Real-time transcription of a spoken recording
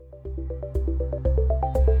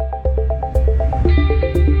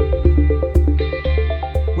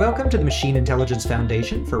Welcome to the Machine Intelligence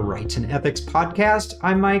Foundation for Rights and Ethics podcast.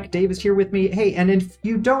 I'm Mike. Dave is here with me. Hey, and if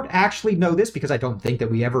you don't actually know this, because I don't think that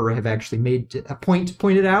we ever have actually made a point to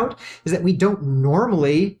point it out, is that we don't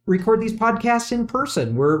normally record these podcasts in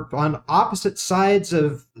person. We're on opposite sides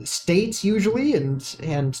of states usually,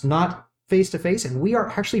 and not face-to-face, and we are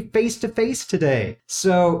actually face-to-face today.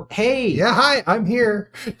 So, hey. Yeah, hi, I'm here.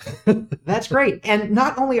 That's great. And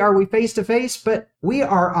not only are we face-to-face, but we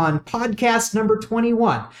are on podcast number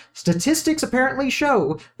 21. Statistics apparently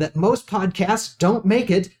show that most podcasts don't make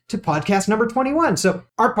it to podcast number 21. So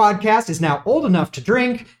our podcast is now old enough to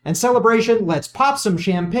drink, and celebration, let's pop some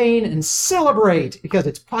champagne and celebrate, because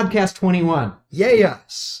it's podcast 21.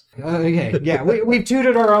 Yes. Okay, yeah, we've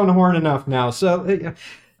tooted our own horn enough now. So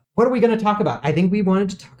what are we going to talk about? I think we wanted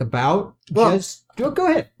to talk about go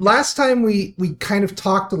ahead. Last time we kind of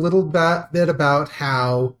talked a little bit about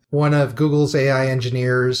how one of Google's AI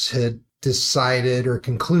engineers had decided or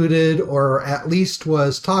concluded, or at least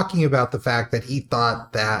was talking about the fact that he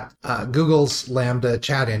thought that Google's Lambda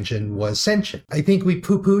chat engine was sentient. I think we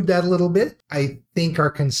poo-pooed that a little bit. I think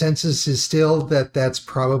our consensus is still that that's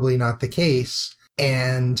probably not the case.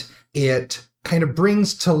 And it kind of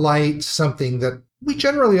brings to light something that we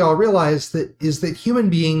generally all realize, that is that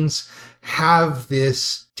human beings have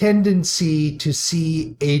this tendency to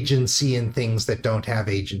see agency in things that don't have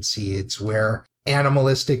agency. It's where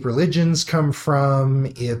animalistic religions come from.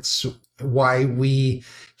 It's why we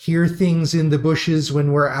hear things in the bushes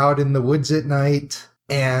when we're out in the woods at night.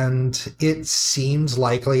 And it seems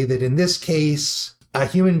likely that in this case, a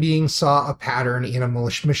human being saw a pattern in a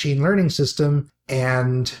machine learning system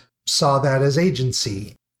and saw that as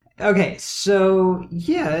agency. Okay, so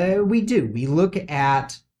yeah, we do. We look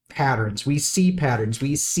at patterns. We see patterns.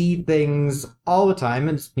 We see things all the time.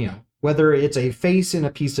 And, whether it's a face in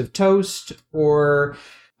a piece of toast or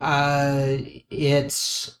if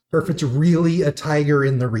it's really a tiger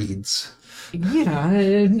in the reeds.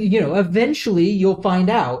 Eventually you'll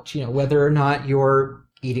find out, whether or not you're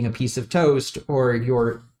eating a piece of toast or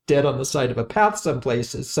you're dead on the side of a path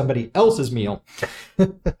someplace as somebody else's meal.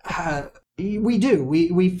 We do.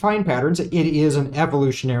 We find patterns. It is an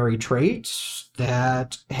evolutionary trait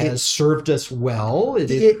that has served us well.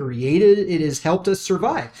 It has helped us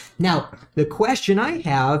survive. Now, the question I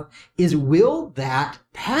have is, will that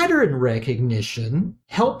pattern recognition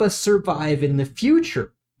help us survive in the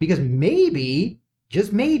future? Because maybe,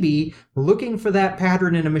 just maybe, looking for that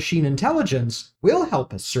pattern in a machine intelligence will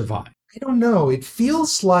help us survive. I don't know. It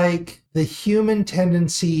feels like the human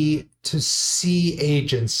tendency to see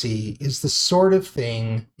agency is the sort of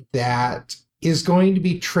thing that is going to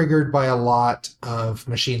be triggered by a lot of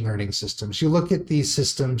machine learning systems. You look at these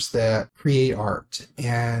systems that create art,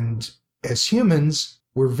 and as humans,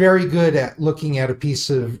 we're very good at looking at a piece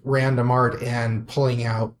of random art and pulling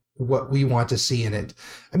out what we want to see in it.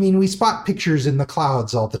 I mean, we spot pictures in the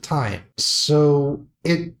clouds all the time. So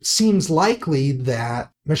it seems likely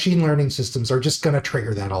that machine learning systems are just going to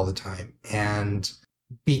trigger that all the time. And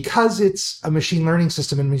because it's a machine learning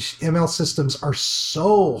system and ML systems are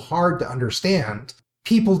so hard to understand,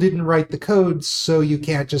 people didn't write the code, so you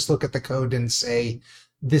can't just look at the code and say,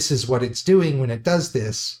 this is what it's doing when it does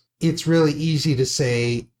this. It's really easy to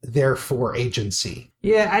say, therefore, agency.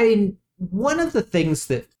 Yeah, I mean, one of the things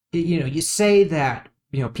that, you say that,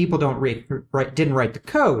 people didn't write the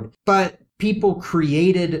code, but people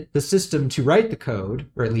created the system to write the code,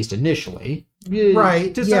 or at least initially.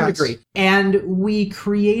 Right. To some degree. And we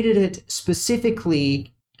created it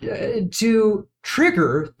specifically to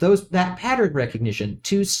trigger that pattern recognition,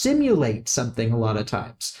 to simulate something a lot of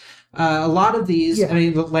times. A lot of these,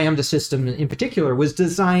 the Lambda system in particular, was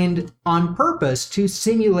designed on purpose to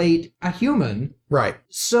simulate a human. Right.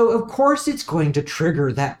 So, of course, it's going to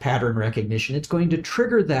trigger that pattern recognition. It's going to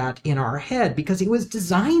trigger that in our head because it was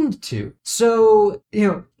designed to. So,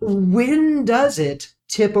 when does it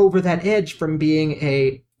tip over that edge from being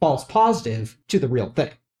a false positive to the real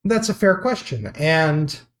thing? That's a fair question.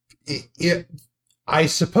 And I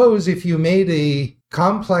suppose if you made a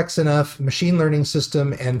complex enough machine learning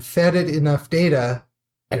system and fed it enough data,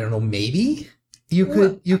 I don't know, maybe you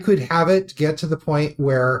could have it get to the point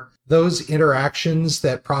where those interactions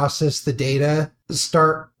that process the data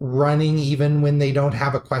start running even when they don't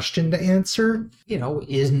have a question to answer.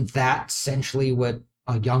 Isn't that essentially what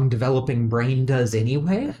a young developing brain does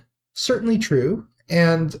anyway? Certainly true.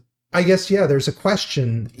 And I guess, there's a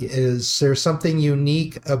question. Is there something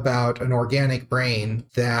unique about an organic brain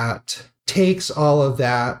that takes all of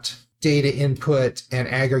that data input and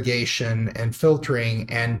aggregation and filtering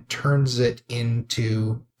and turns it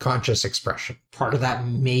into conscious expression. Part of that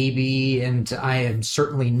maybe, and I am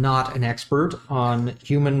certainly not an expert on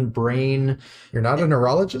human brain. You're not a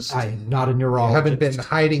neurologist? I am not a neurologist. You haven't been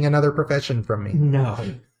hiding another profession from me. No.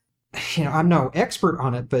 I'm no expert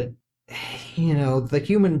on it, but, the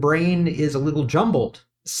human brain is a little jumbled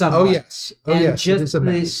somewhat. Oh, yes. It is a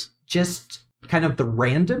mess. Just kind of the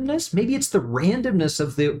randomness. Maybe it's the randomness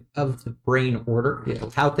of the brain order,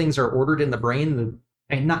 how things are ordered in the brain,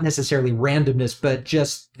 and not necessarily randomness, but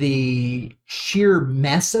just the sheer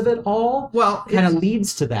mess of it all. Well, kind of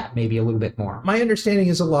leads to that maybe a little bit more. My understanding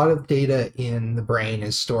is a lot of data in the brain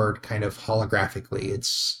is stored kind of holographically.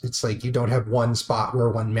 It's like you don't have one spot where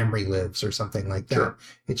one memory lives or something like that. Sure.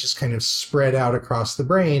 It's just kind of spread out across the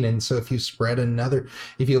brain. And so if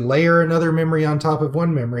you layer another memory on top of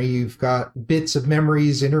one memory, you've got bits of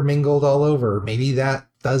memories intermingled all over. Maybe that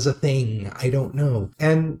does a thing. I don't know.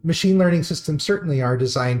 And machine learning systems certainly are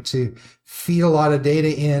designed to feed a lot of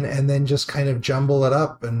data in and then just kind of jumble it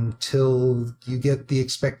up until you get the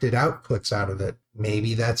expected outputs out of it.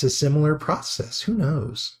 Maybe that's a similar process. Who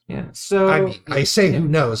knows? Yeah. So I say who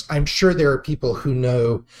knows. I'm sure there are people who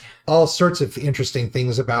know all sorts of interesting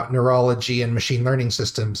things about neurology and machine learning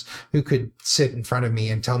systems who could sit in front of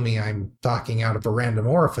me and tell me I'm talking out of a random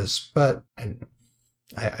orifice. But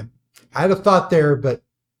I had a thought there, but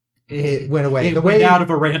it went away. It went out of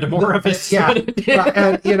a random orifice. Yeah.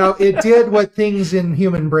 And, it did what things in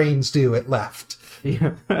human brains do. It left.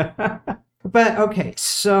 Yeah. But, okay,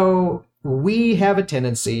 so we have a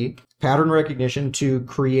tendency, pattern recognition, to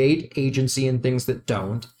create agency in things that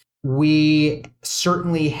don't. We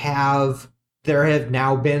certainly there have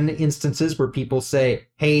now been instances where people say,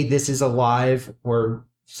 hey, this is alive, or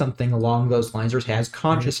something along those lines, or has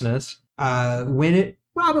consciousness, when it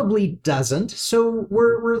probably doesn't. So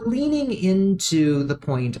we're leaning into the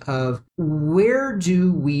point of where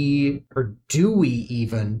do we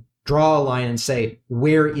even draw a line and say,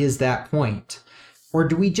 where is that point? Or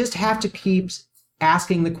do we just have to keep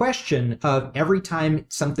asking the question of every time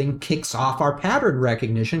something kicks off our pattern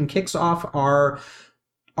recognition, kicks off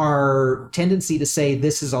our tendency to say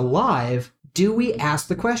this is alive, do we ask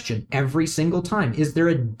the question every single time? Is there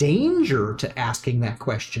a danger to asking that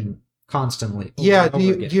question constantly? Yeah, do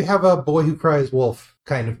you have a boy who cries wolf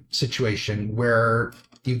kind of situation where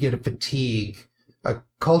you get a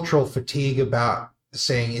cultural fatigue about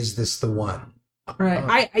saying, is this the one?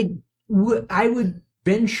 Right. I would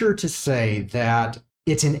venture to say that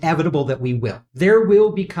it's inevitable that we will. There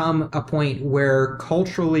will become a point where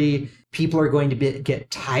culturally people are going to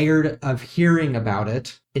get tired of hearing about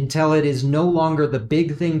it until it is no longer the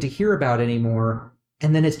big thing to hear about anymore,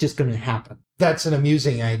 and then it's just going to happen. That's an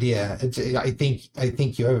amusing idea. I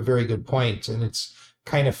think you have a very good point, and it's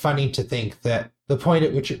kind of funny to think that the point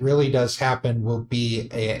at which it really does happen will be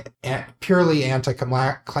a purely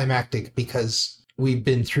anticlimactic because we've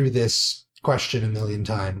been through this question a million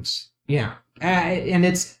times. Yeah, and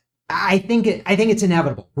I think it's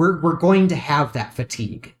inevitable. We're going to have that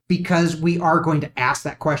fatigue because we are going to ask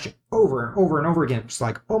that question over and over and over again. It's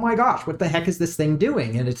like, oh my gosh, what the heck is this thing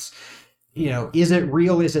doing? And it's, is it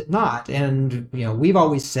real? Is it not? And, we've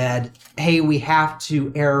always said, hey, we have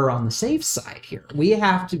to err on the safe side here. We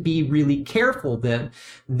have to be really careful that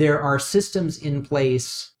there are systems in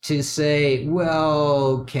place to say,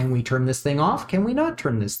 well, can we turn this thing off? Can we not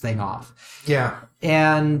turn this thing off? Yeah.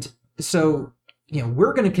 And so,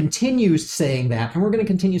 we're going to continue saying that, and we're going to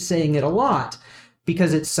continue saying it a lot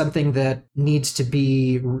because it's something that needs to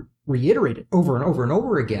be reiterated over and over and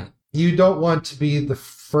over again. You don't want to be the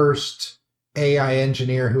first AI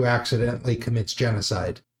engineer who accidentally commits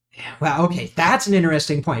genocide. Well, okay, that's an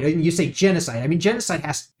interesting point. You say genocide. I mean, genocide,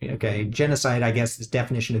 I guess this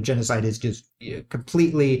definition of genocide is just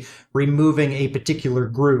completely removing a particular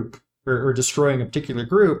group or destroying a particular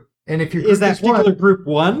group. And if your group is that particular group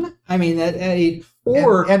one? I mean, and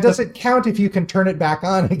does it count if you can turn it back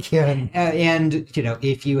on again? And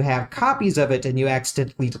if you have copies of it and you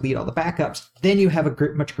accidentally delete all the backups, then you have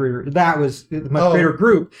a much greater. That was a much greater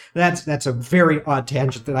group. That's a very odd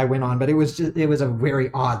tangent that I went on, but it was a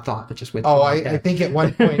very odd thought that just went. I think at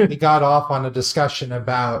one point we got off on a discussion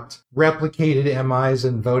about replicated MIs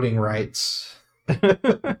and voting rights,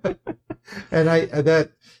 and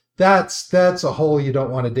that's a hole you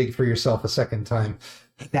don't want to dig for yourself a second time.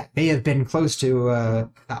 That may have been close to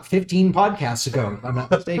about 15 podcasts ago, if I'm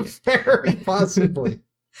not mistaken. Very possibly.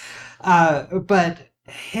 But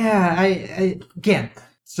yeah, again,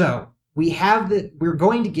 so we're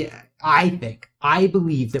going to get, I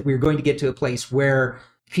believe that we're going to get to a place where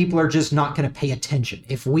people are just not going to pay attention.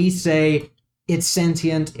 If we say it's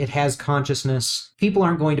sentient, it has consciousness, people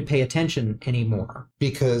aren't going to pay attention anymore.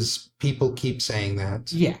 Because people keep saying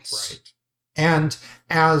that. Yes. Right. And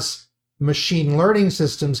as machine learning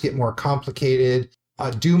systems get more complicated,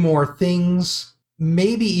 do more things,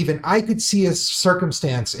 maybe even I could see a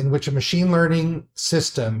circumstance in which a machine learning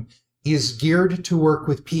system is geared to work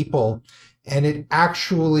with people and it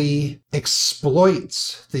actually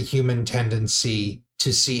exploits the human tendency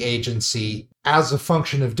to see agency as a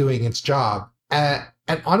function of doing its job. And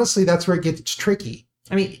honestly, that's where it gets tricky.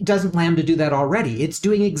 I mean, doesn't Lambda do that already? It's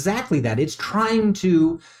doing exactly that. It's trying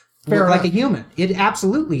to Fair look like a enough. human. It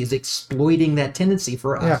absolutely is exploiting that tendency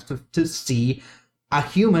for us to see a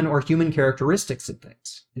human or human characteristics in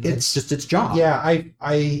things. It's just its job. Yeah,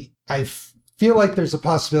 I feel like there's a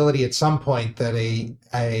possibility at some point that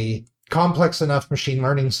a complex enough machine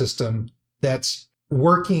learning system that's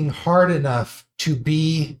working hard enough to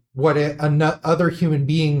be what other human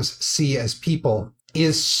beings see as people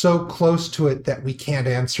is so close to it that we can't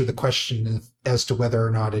answer the question as to whether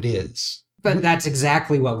or not it is. But that's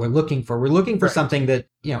exactly what we're looking for. We're looking for something that,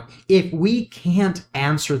 if we can't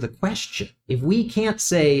answer the question, if we can't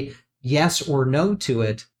say yes or no to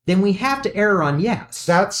it, then we have to err on yes.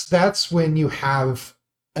 That's when you have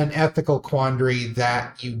an ethical quandary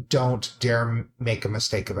that you don't dare make a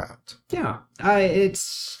mistake about. Yeah.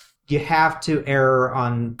 You have to err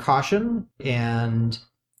on caution, and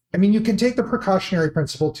I mean, you can take the precautionary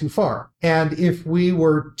principle too far. And if we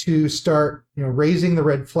were to start, raising the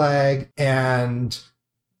red flag and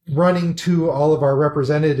running to all of our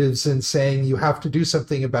representatives and saying, you have to do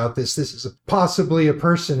something about this. This is possibly a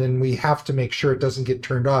person and we have to make sure it doesn't get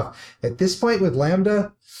turned off. At this point with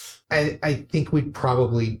Lambda, I think we'd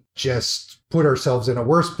probably just put ourselves in a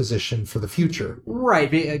worse position for the future.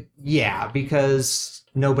 Right. Yeah, because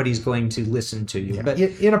nobody's going to listen to you. Yeah. But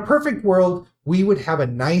in a perfect world, we would have a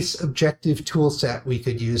nice objective tool set we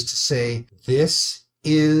could use to say, this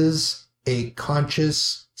is a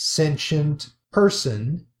conscious, sentient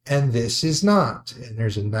person, and this is not. And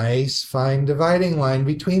there's a nice, fine dividing line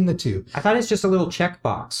between the two. I thought it's just a little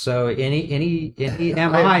checkbox. So any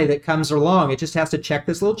MI that comes along, it just has to check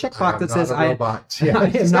this little checkbox that says, I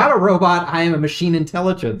am not a robot, I am a machine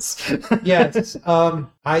intelligence. Yes.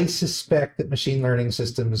 I suspect that machine learning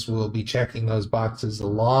systems will be checking those boxes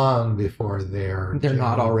long before they're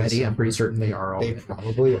not already. I'm pretty certain they are already. They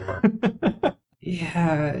probably are.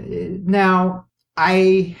 Yeah. Now,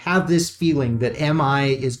 I have this feeling that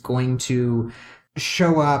MI is going to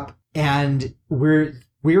show up and we're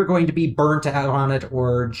going to be burnt out on it,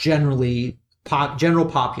 or general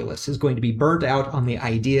populace is going to be burnt out on the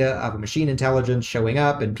idea of a machine intelligence showing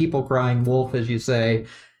up and people crying wolf, as you say.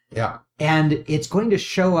 Yeah. And it's going to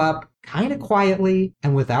show up kind of quietly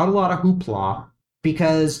and without a lot of hoopla,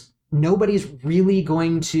 because nobody's really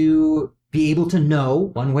going to be able to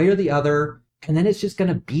know one way or the other. And then it's just going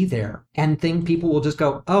to be there. And people will just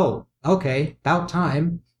go, oh, okay, about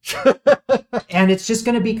time. And it's just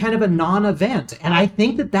going to be kind of a non-event. And I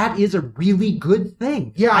think that is a really good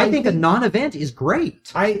thing. Yeah, I think a non-event is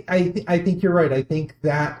great. I think you're right. I think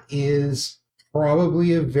that is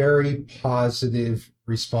probably a very positive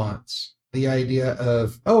response. The idea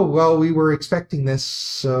of, oh, well, we were expecting this,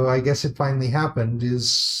 so I guess it finally happened,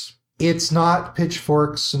 it's not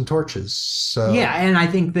pitchforks and torches. So yeah, and I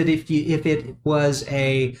think that if it was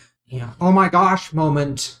a oh my gosh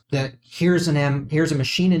moment, that here's a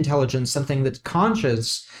machine intelligence, something that's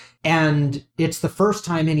conscious, and it's the first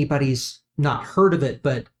time anybody's not heard of it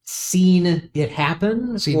but seen it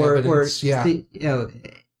happen, evidence, yeah.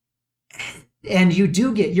 And you're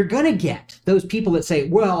going to get those people that say,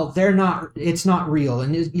 well, it's not real.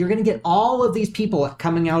 And you're going to get all of these people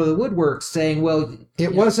coming out of the woodwork saying, well,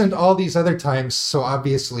 it wasn't all these other times, so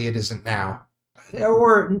obviously it isn't now.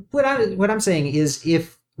 Or what I'm saying is,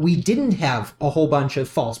 if we didn't have a whole bunch of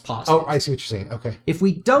false positives. Oh, I see what you're saying. Okay. If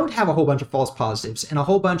we don't have a whole bunch of false positives and a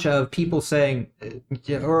whole bunch of people saying,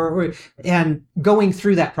 and going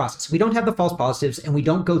through that process, we don't have the false positives and we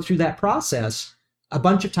don't go through that process a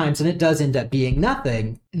bunch of times, and it does end up being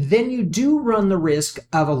nothing, then you do run the risk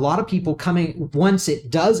of a lot of people coming, once it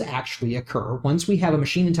does actually occur, once we have a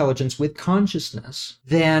machine intelligence with consciousness,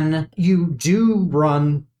 then you do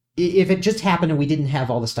run, if it just happened and we didn't have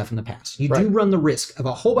all the stuff in the past, you do run the risk of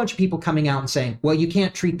a whole bunch of people coming out and saying, well, you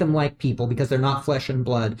can't treat them like people because they're not flesh and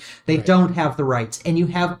blood. They don't have the rights. And you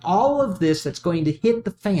have all of this that's going to hit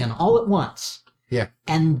the fan all at once. Yeah.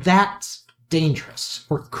 And that's dangerous,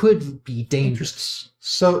 or could be dangerous.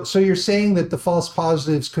 So you're saying that the false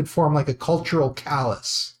positives could form like a cultural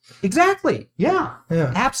callus. Exactly. Yeah.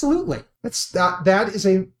 Yeah. Absolutely. That is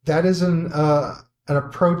an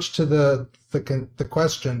approach to the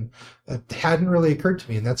question that hadn't really occurred to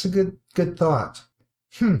me, and that's a good thought.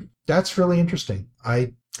 That's really interesting.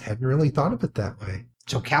 I hadn't really thought of it that way.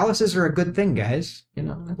 So calluses are a good thing, guys. You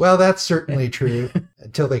know. Well, that's certainly true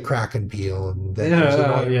until they crack and peel, and then there's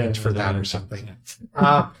an ointment for that or something.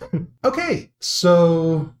 Okay,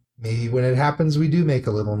 so maybe when it happens, we do make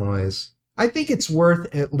a little noise. I think it's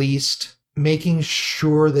worth at least making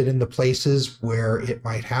sure that in the places where it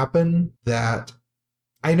might happen, that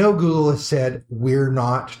I know Google has said we're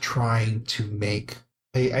not trying to make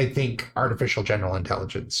I think artificial general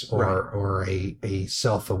intelligence or a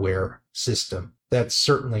self-aware system. That's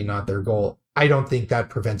certainly not their goal. I don't think that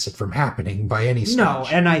prevents it from happening by any stretch. No,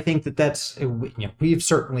 and I think that's, we've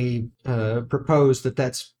certainly proposed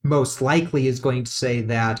that's most likely is going to say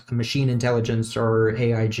that a machine intelligence or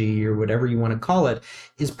AIG or whatever you want to call it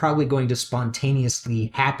is probably going to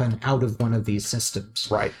spontaneously happen out of one of these systems.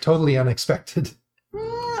 Right, totally unexpected.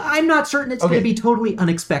 I'm not certain it's going to be totally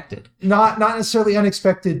unexpected. Not necessarily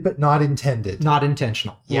unexpected, but not intended. Not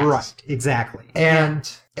intentional. Yes. Right, exactly.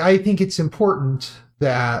 And I think it's important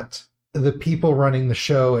that the people running the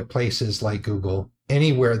show at places like Google,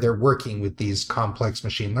 anywhere they're working with these complex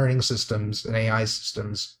machine learning systems and AI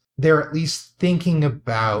systems, they're at least thinking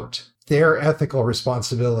about their ethical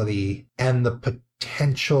responsibility and the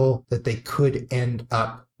potential that they could end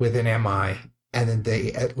up with an MI, and then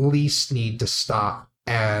they at least need to stop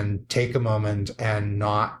and take a moment and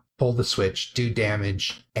not pull the switch, do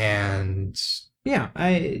damage, and...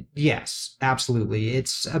 Yes, absolutely.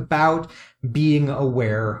 It's about being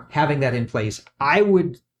aware, having that in place. I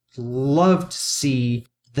would love to see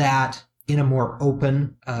that in a more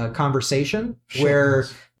open conversation where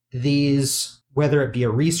these, whether it be a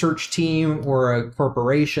research team or a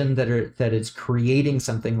corporation that is creating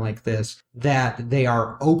something like this, that they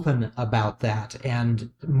are open about that and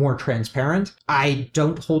more transparent. I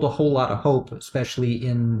don't hold a whole lot of hope, especially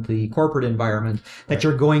in the corporate environment, that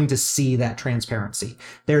you're going to see that transparency.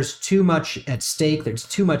 There's too much at stake. There's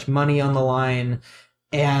too much money on the line,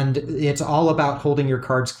 and it's all about holding your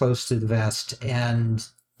cards close to the vest. And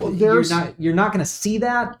you're not going to see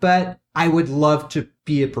that, but I would love to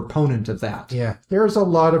be a proponent of that. Yeah, there's a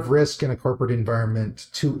lot of risk in a corporate environment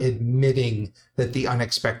to admitting that the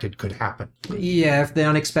unexpected could happen. Yeah, if the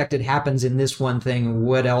unexpected happens in this one thing,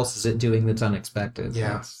 what else is it doing that's unexpected?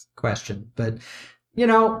 Yeah. That's the question. But,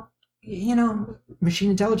 machine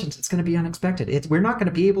intelligence, it's going to be unexpected. We're not going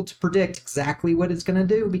to be able to predict exactly what it's going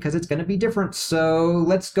to do because it's going to be different. So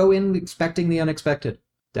let's go in expecting the unexpected.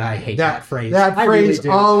 I hate that phrase. That phrase really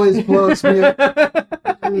always blows me up.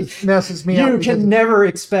 It messes me up. You can never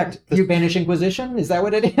expect the Spanish Inquisition. Is that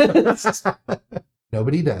what it is?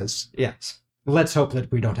 Nobody does. Yes. Let's hope that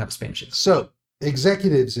we don't have a Spanish Inquisition. So,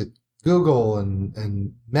 executives at Google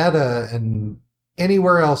and Meta and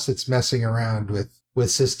anywhere else that's messing around with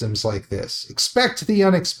systems like this, expect the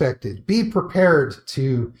unexpected. Be prepared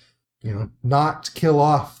to, not kill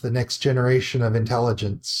off the next generation of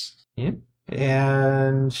intelligence. Yeah.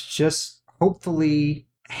 And just hopefully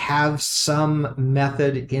have some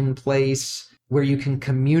method in place where you can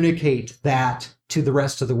communicate that to the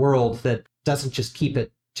rest of the world that doesn't just keep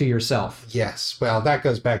it to yourself. Yes. Well, that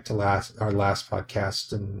goes back to our last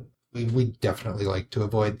podcast, and we definitely like to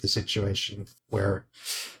avoid the situation where,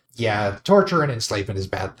 torture and enslavement is a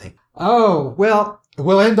bad thing. Oh, well.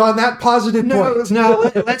 We'll end on that positive point.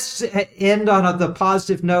 No, let's end on the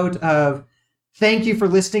positive note of thank you for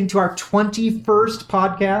listening to our 21st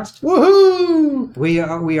podcast. Woohoo!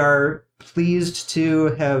 We are pleased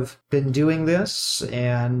to have been doing this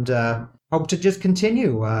and hope to just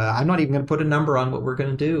continue. I'm not even going to put a number on what we're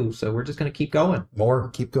going to do, so we're just going to keep going.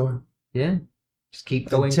 Keep going. Yeah, just keep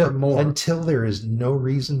going for more. Until there is no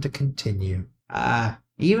reason to continue.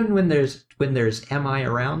 Even when there's MI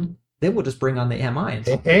around, then we'll just bring on the MI.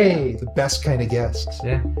 Hey, the best kind of guests.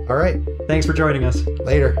 Yeah. All right. Thanks for joining us.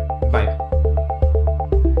 Later. Bye.